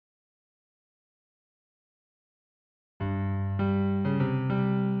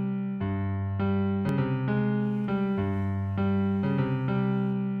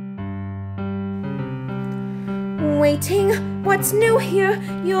waiting, what's new here?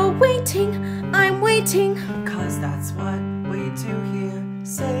 You're waiting, I'm waiting. 'Cause that's what we do here,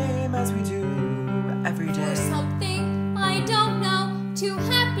 same as we do every day. For something I don't know to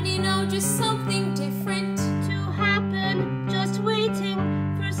happen, you know, just something different to happen. Just waiting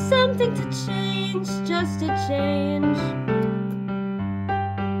for something to change, just to change.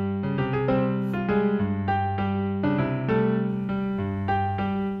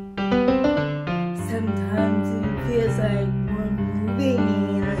 Sometimes it feels like we're moving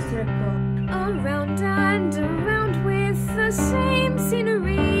in a circle. Around and around with the same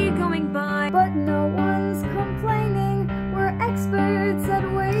scenery going by. But no one's complaining, we're experts at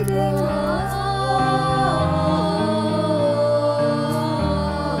waiting.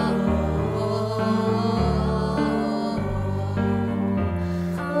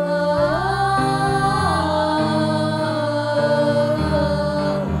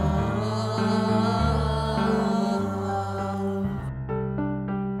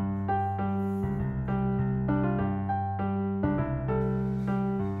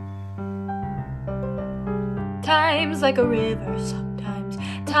 Time's like a river sometimes,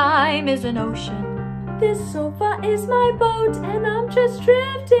 time is an ocean. This sofa is my boat and I'm just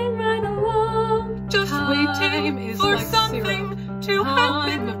drifting right along. Just waiting for something to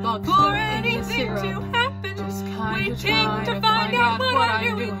happen, for anything to happen. Just waiting to find out what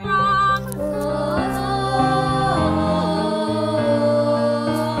I'm doing wrong.